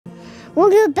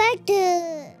Welcome back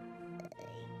to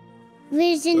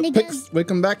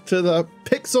Welcome back to the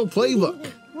Pixel Playbook.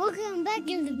 Welcome back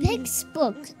to the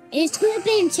Pixbook. It's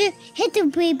going to hit the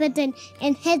play button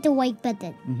and hit the white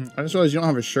button. I just realized you don't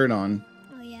have a shirt on.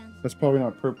 Oh yeah. That's probably not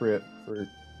appropriate for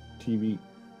TV.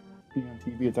 Being on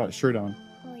TV without a shirt on.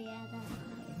 Oh yeah.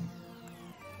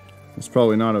 It's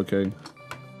probably not okay.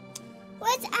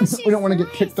 What's Asher's We don't want to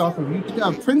get kicked off of YouTube. You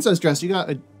got a princess dress. You got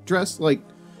a dress like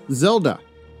Zelda.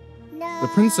 No. The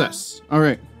princess. All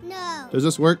right. No. Does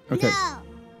this work? Okay. No.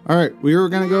 All right. We were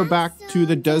going to go back to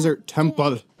the desert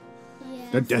temple.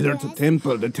 Yeah. The desert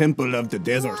temple. The temple of the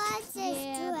desert. What's this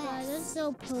dress? There's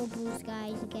so purple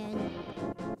skies again.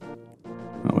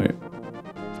 Oh, wait.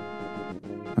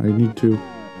 I need to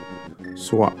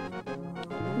swap.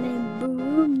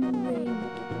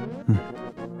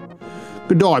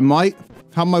 Good day, mate.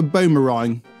 Have my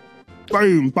boomerang.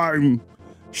 Boom, boom.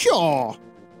 Sure.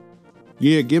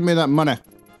 Yeah, give me that money.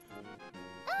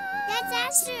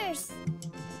 That's Asher's.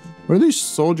 What are these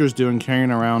soldiers doing carrying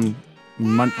around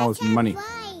all this money?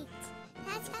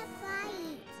 That's a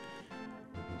fight.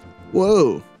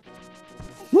 Whoa.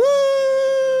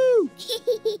 Woo!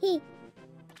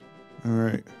 All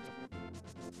right.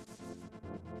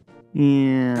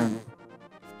 Yeah.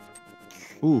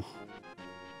 Ooh.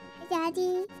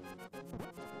 Daddy,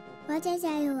 what does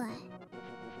I want?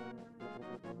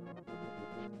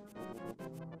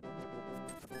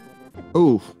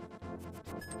 Ooh.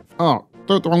 Oh,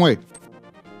 throw it the wrong way.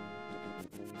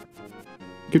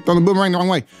 Keep throwing the boomerang the wrong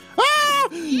way. Ah!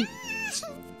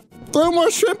 Throw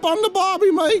more shrimp on the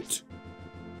bobby, mate.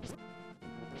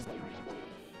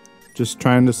 Just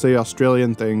trying to say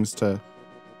Australian things to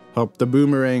help the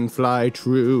boomerang fly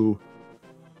true.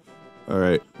 All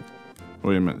right.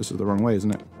 Wait a minute, this is the wrong way,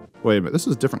 isn't it? Wait a minute, this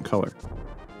is a different color.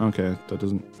 Okay, that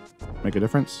doesn't make a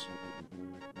difference.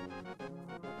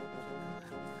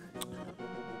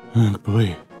 Oh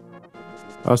boy.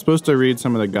 I was supposed to read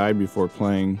some of the guide before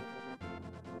playing.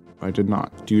 I did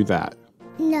not do that.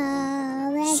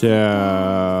 No.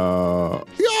 So,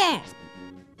 yeah!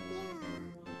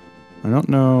 I don't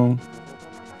know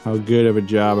how good of a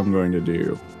job I'm going to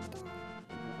do.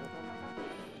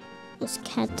 This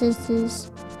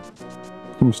cactuses.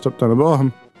 I'm stepped on the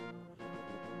bottom.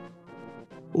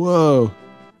 Whoa.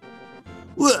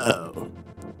 Whoa.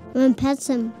 I'm gonna pet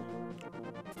him.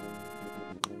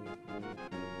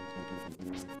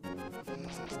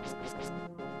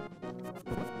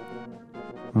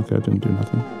 Okay, I didn't do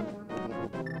nothing.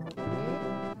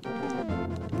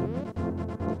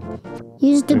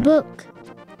 Use the book.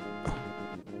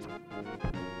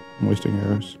 I'm wasting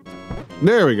arrows.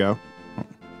 There we go.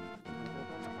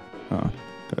 Oh,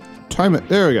 gotta time it.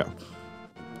 There we go.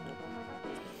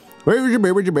 Where's your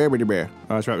bear? Where's your bear? Where's your bear?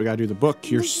 Oh, that's right. We gotta do the book.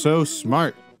 You're so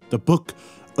smart. The Book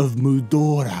of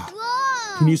Mudora.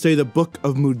 Whoa. Can you say the Book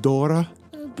of Mudora?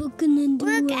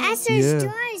 Look, Asher's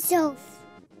drawing himself.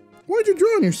 Why'd you draw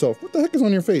on yourself? What the heck is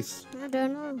on your face? I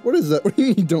don't know. What is that? What do you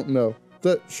mean you don't know? Is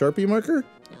that Sharpie marker?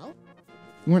 No.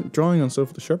 You weren't drawing on stuff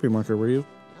with a Sharpie marker, were you?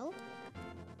 No.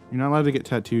 You're not allowed to get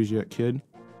tattoos yet, kid.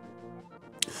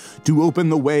 To open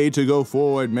the way to go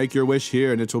forward, make your wish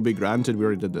here and it will be granted. We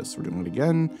already did this. We're doing it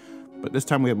again. But this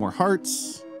time we have more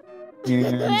hearts.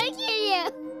 And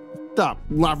stop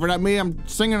laughing at me. I'm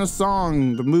singing a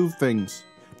song to move things.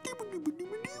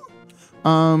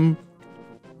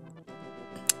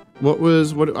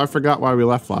 What I forgot why we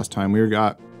left last time. We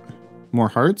got more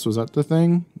hearts. Was that the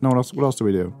thing? No, what else did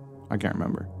we do? I can't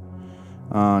remember.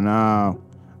 Oh no.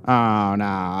 Oh no,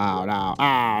 oh no, oh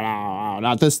no, oh,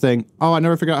 not this thing. Oh, I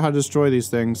never figured out how to destroy these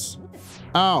things.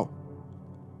 Oh.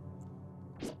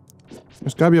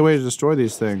 There's gotta be a way to destroy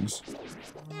these things.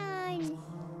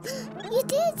 You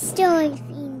did destroy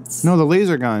things. No, the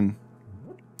laser gun.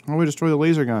 How do we destroy the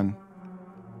laser gun?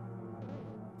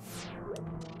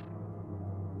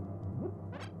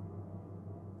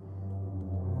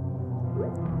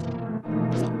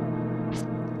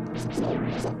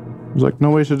 There's like no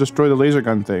way to destroy the laser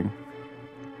gun thing.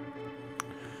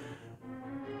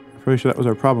 Pretty sure that was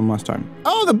our problem last time.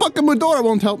 Oh, the Book of Mudora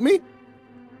won't help me.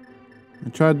 I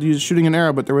tried to use shooting an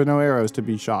arrow, but there were no arrows to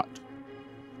be shot.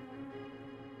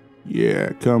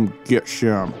 Yeah, come get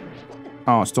some.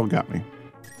 Oh, it still got me.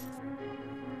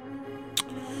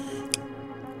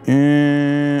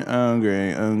 Okay.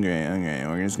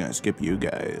 We're just gonna skip you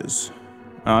guys.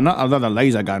 Oh, not another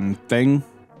laser gun thing.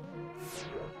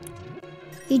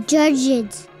 You judge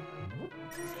it.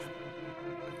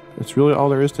 That's really all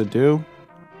there is to do?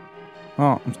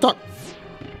 Oh, I'm stuck.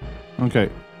 Okay.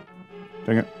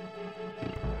 Dang it.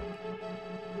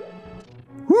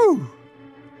 Woo!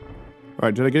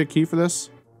 Alright, did I get a key for this?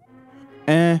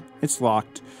 It's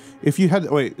locked. If you had...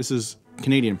 Wait, this is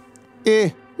Canadian.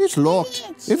 It's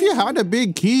locked. If you had a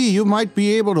big key, you might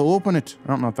be able to open it. I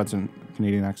don't know if that's a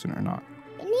Canadian accent or not.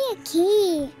 I need a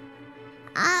key.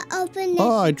 I'll open it.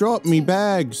 Oh, I dropped me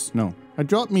bags. No, I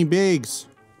dropped me bags.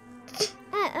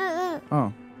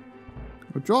 Oh.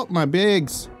 I dropped my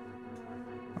bags.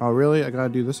 Oh, really? I gotta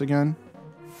do this again?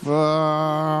 So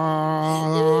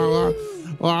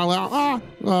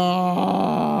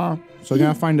I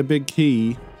gotta find a big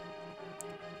key.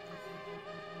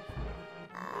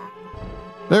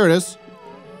 There it is.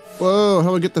 Whoa, how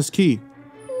do I get this key?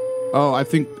 Oh, I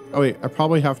think... Oh, wait, I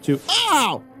probably have to...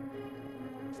 Ow!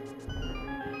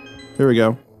 There we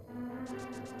go.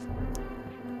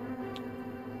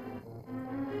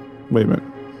 Wait a minute.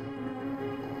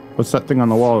 What's that thing on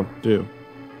the wall do?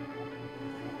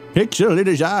 Pixel, it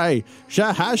is I,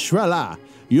 Shahashrala.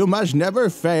 You must never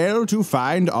fail to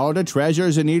find all the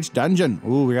treasures in each dungeon.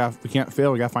 Ooh, we can't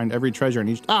fail. We gotta find every treasure in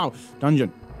each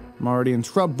dungeon. I'm already in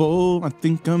trouble. I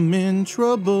think I'm in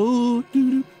trouble.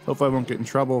 Hopefully I won't get in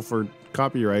trouble for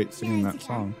copyright singing that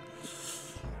song.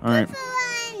 All right.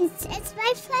 It's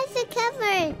my pleasure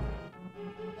cover.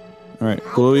 All right.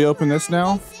 Will we open this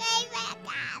now?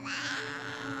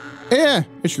 Yeah,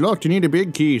 it's locked. You need a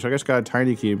big key. So I guess I got a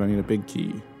tiny key, but I need a big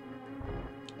key.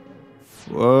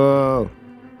 Whoa.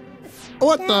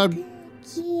 What the?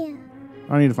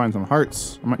 I need to find some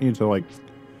hearts. I might need to, like,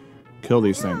 kill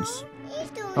these things.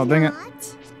 Oh, dang it.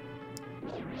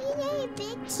 You need a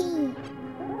big key.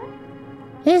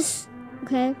 Yes.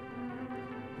 Okay.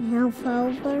 Now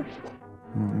over.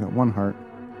 I got one heart.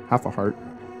 Half a heart.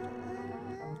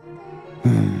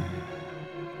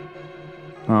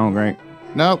 Oh, great.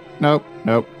 Nope, nope,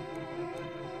 nope.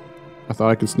 I thought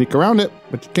I could sneak around it,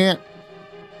 but you can't.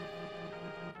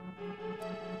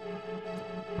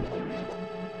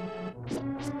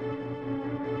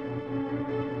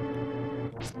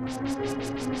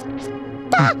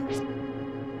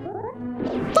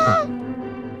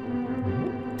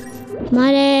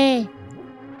 Money. I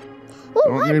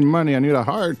don't need money. I need a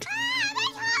heart. My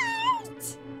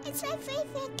heart. It's my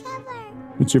favorite color.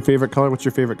 What's your favorite color? What's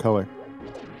your favorite color?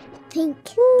 Pink.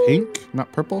 Pink?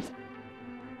 Not purple?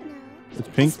 No. It's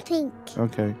pink? It's pink.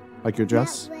 Okay. Like your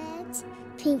dress? Not red.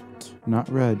 Pink. Not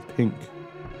red. Pink.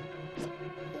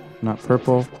 Not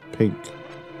purple. Pink.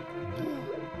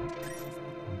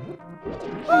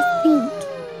 Just pink.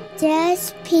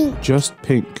 Just pink. Just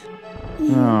pink.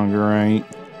 Oh, great.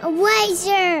 A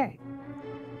razor.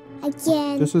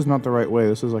 Again. This is not the right way.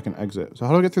 This is like an exit. So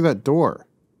how do I get through that door?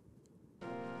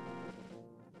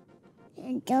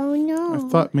 I don't know. I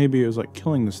thought maybe it was like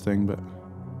killing this thing, but...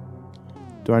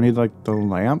 Do I need like the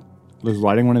lamp? Does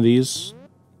lighting one of these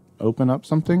open up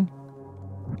something?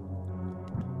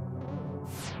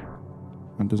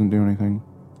 That doesn't do anything.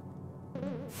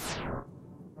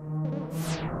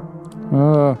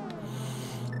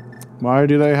 Why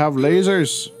do they have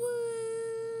lasers?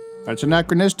 That's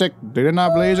anachronistic. They didn't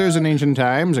have lasers in ancient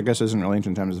times. I guess it isn't really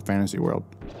ancient times, it's a fantasy world.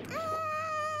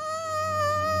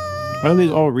 Why do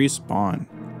these all respawn?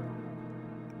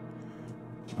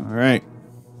 Alright.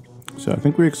 So I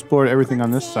think we explored everything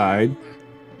on this side.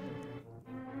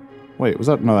 Wait, was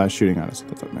that? No, that was shooting at us.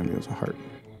 I thought maybe it was a heart.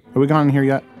 Have we gone in here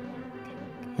yet?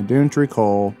 I don't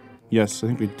recall. Yes, I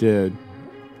think we did.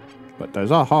 But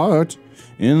there's a heart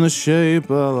in the shape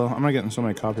of a... I'm not getting so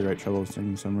many copyright trouble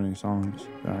singing so many songs.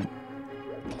 Alright.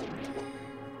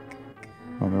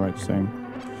 Oh, the right thing.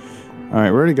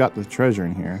 Alright, we already got the treasure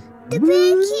in here. The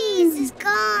big keys is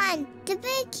gone. The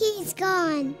big key's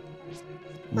gone.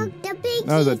 Look, the big key.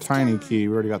 That was a tiny key.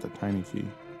 We already got the tiny key.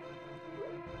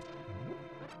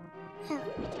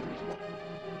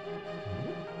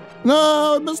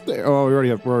 No, I missed it. Oh, we're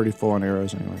already full on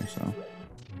arrows anyway, so.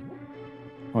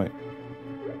 Wait.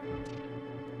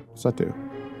 What's that do?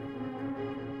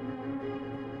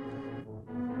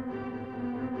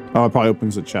 Oh, it probably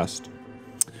opens the chest.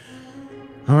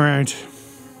 Alright.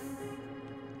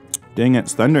 Dang it,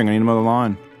 it's thundering. I need to mow the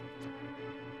lawn.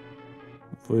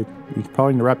 Hopefully, we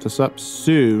probably need to wrap this up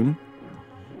soon.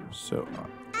 So,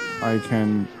 I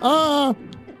can...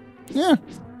 Yeah!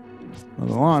 Mow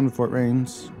the lawn before it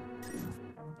rains.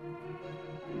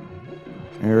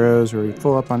 Arrows, we're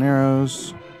full up on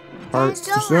arrows.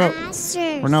 Hearts.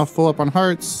 We're now full up on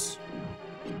hearts.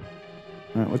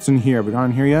 Alright, what's in here? Have we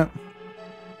gone in here yet?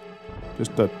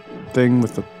 Just the thing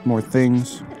with the more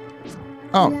things.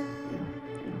 Oh. No.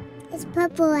 It's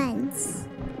purple ones.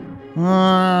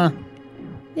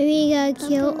 Maybe you gotta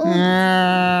kill.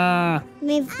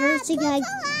 Maybe first you gotta.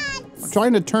 I'm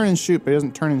trying to turn and shoot, but he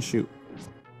doesn't turn and shoot.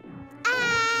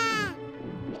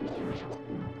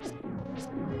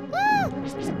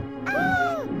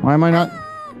 Why am I not?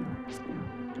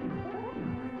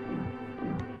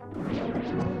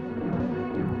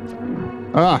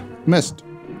 Ah, missed.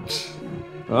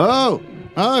 Oh,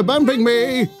 oh, bumping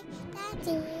me.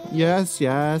 Yes,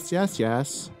 yes, yes,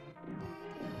 yes.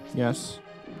 Yes.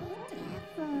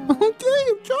 Okay, I'm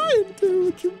trying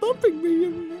to, but you're bumping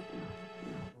me.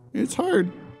 It's hard.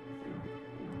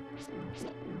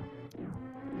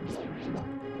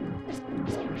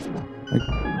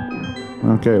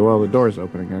 Okay, well, the door's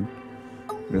open again.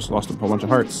 We just lost a whole bunch of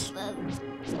hearts. I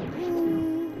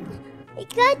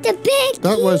got the big key.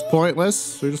 That was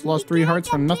pointless. We just lost 3 hearts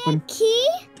for nothing. Key?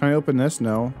 Can I open this?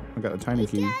 No. I got a tiny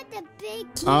key. Got the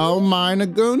big key. Oh, meine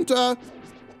Günther.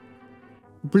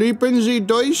 Bleepen Sie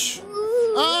durch?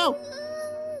 Oh!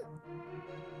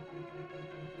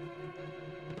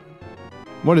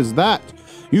 What is that?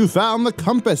 You found the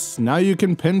compass. Now you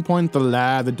can pinpoint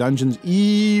the dungeon's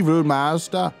evil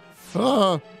master.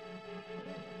 Oh.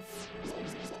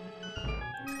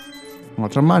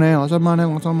 Lots of money, lots of money,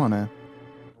 lots of money.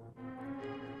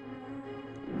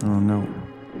 Oh no.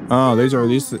 Oh, that's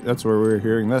where we were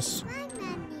hearing this.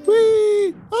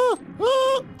 Whee! Oh,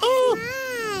 oh,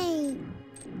 oh.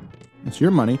 That's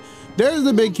your money. There's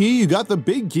the big key. You got the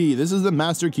big key. This is the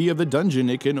master key of the dungeon.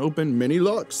 It can open many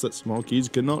locks that small keys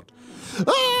cannot.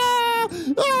 Ah!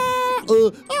 Ah!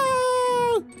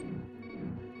 Ah!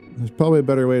 There's probably a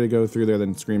better way to go through there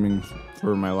than screaming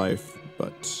for my life,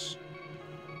 but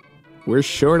we're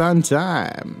short on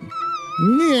time.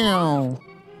 Meow.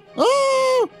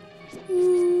 Oh!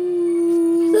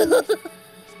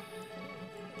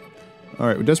 All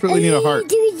right, we desperately need a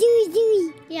heart.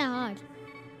 Yeah, hard.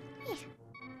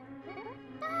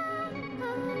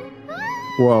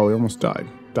 Whoa, we almost died.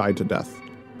 Died to death.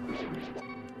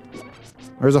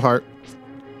 There's a heart.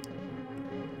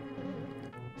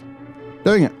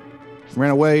 Dang it. Ran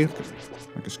away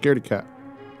like a scaredy cat.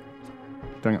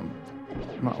 Dang it.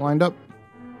 Not lined up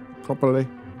properly.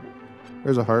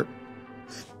 There's a heart.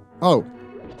 Oh.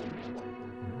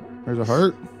 There's a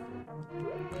heart.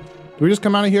 Do we just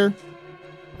come out of here?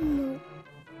 No.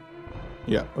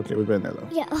 Yeah, okay, we've been there though.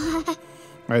 Yeah.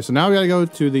 Alright, so now we gotta go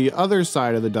to the other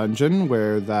side of the dungeon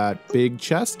where that big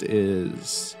chest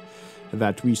is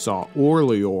that we saw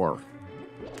earlier.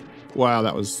 Wow,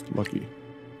 that was lucky.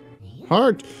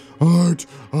 Heart! Heart!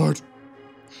 Heart!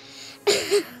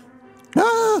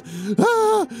 Ah!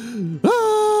 Ah!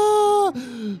 Ah!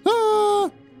 Ah!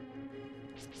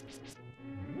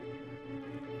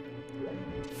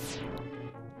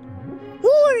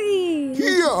 Hurry!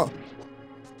 Yeah!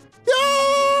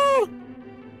 Yeah!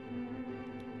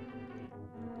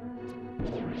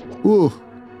 Ooh.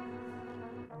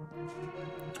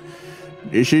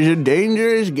 This is a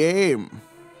dangerous game.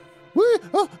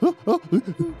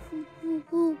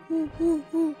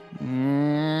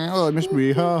 Oh, I missed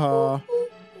me. Ha ha.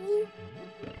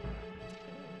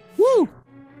 Woo!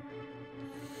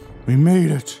 We made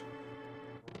it.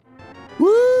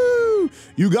 Woo!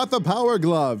 You got the power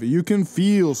glove. You can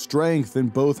feel strength in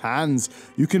both hands.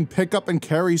 You can pick up and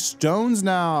carry stones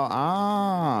now.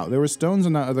 Ah, there were stones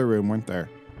in that other room, weren't there?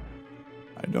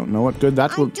 I don't know what good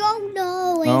that will. I don't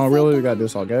know. Oh, really? We gotta do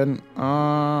this all again?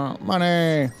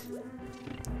 Money.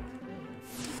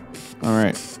 All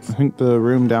right. I think the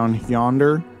room down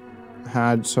yonder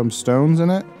had some stones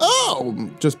in it. Oh,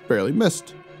 just barely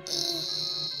missed.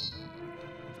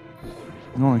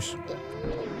 Nice.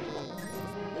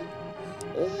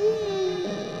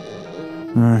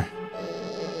 All right.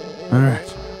 All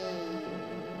right.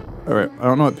 All right. I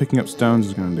don't know what picking up stones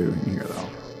is gonna do in here though.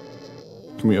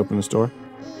 Can we open this door?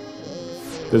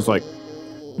 There's like,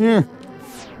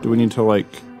 do we need to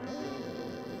like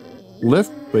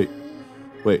lift? Wait.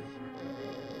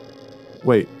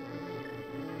 A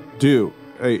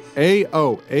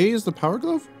is the power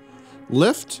glove?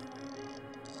 Lift,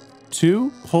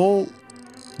 2, pull,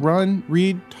 run,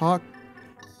 read, talk.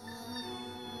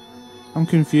 I'm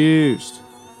confused.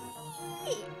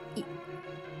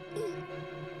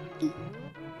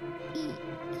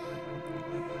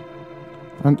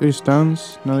 Aren't these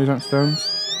stones? No, these aren't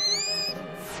stones.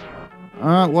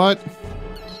 What?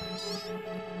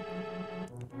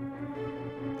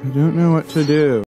 I don't know what to do.